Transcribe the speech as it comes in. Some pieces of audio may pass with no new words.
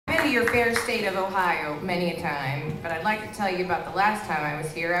your fair state of Ohio many a time, but I'd like to tell you about the last time I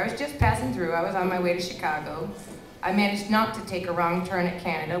was here. I was just passing through. I was on my way to Chicago. I managed not to take a wrong turn at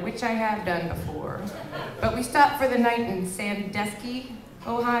Canada, which I have done before. But we stopped for the night in Sandusky,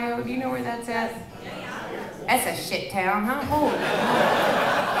 Ohio. Do you know where that's at? That's a shit town, huh? Oh.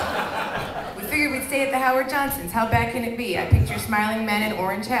 We figured we'd stay at the Howard Johnsons. How bad can it be? I picture smiling men in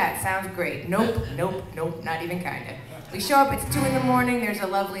orange hats. Sounds great. Nope, nope, nope, not even kinda. We show up, it's 2 in the morning, there's a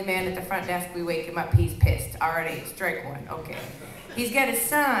lovely man at the front desk, we wake him up, he's pissed. Already, strike one, okay. He's got a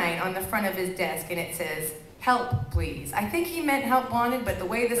sign on the front of his desk and it says, "Help, please." I think he meant help wanted, but the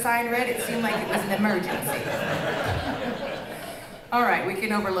way the sign read, it seemed like it was an emergency. All right, we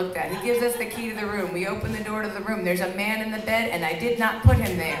can overlook that. He gives us the key to the room. We open the door to the room. There's a man in the bed, and I did not put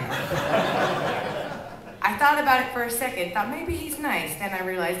him there. I thought about it for a second, thought maybe he's nice. Then I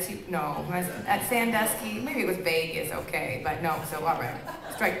realized, no, at Sandusky, maybe it was Vegas, okay, but no, so all right,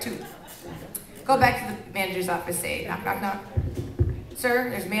 strike 2. Go back to the manager's office, say, knock, knock, knock.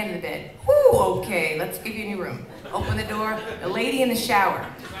 Sir, there's a man in the bed. Whew, okay, let's give you a new room. Open the door, a lady in the shower.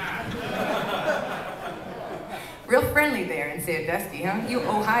 Real friendly there in Sandusky, huh? You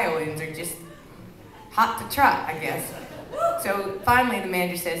Ohioans are just hot to trot, I guess. So finally the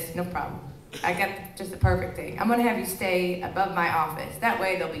manager says, no problem. I got just the perfect thing. I'm gonna have you stay above my office. That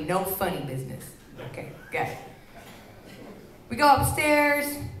way there'll be no funny business. Okay, got it. We go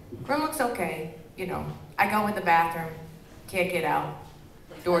upstairs, room looks okay, you know. I go in the bathroom, can't get out,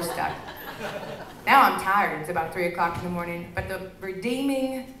 door's stuck. Now I'm tired, it's about 3 o'clock in the morning, but the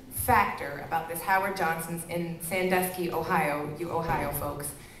redeeming factor about this Howard Johnson's in Sandusky, Ohio, you Ohio folks,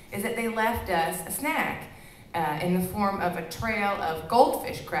 is that they left us a snack. In the form of a trail of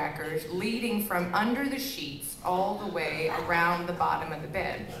goldfish crackers leading from under the sheets all the way around the bottom of the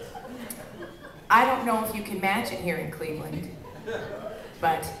bed. I don't know if you can match it here in Cleveland,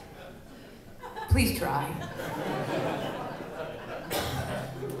 but please try.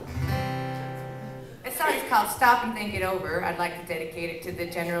 This song is called Stop and Think It Over. I'd like to dedicate it to the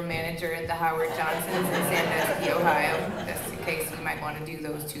general manager at the Howard Johnsons in Sandusky, Ohio, just in case you might want to do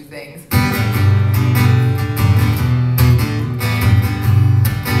those 2 things.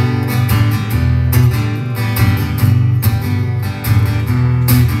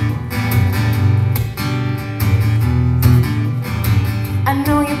 I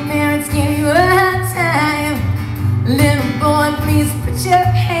know your parents gave you a hard time. Little boy, please put your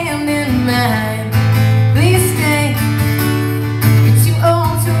hand in mine.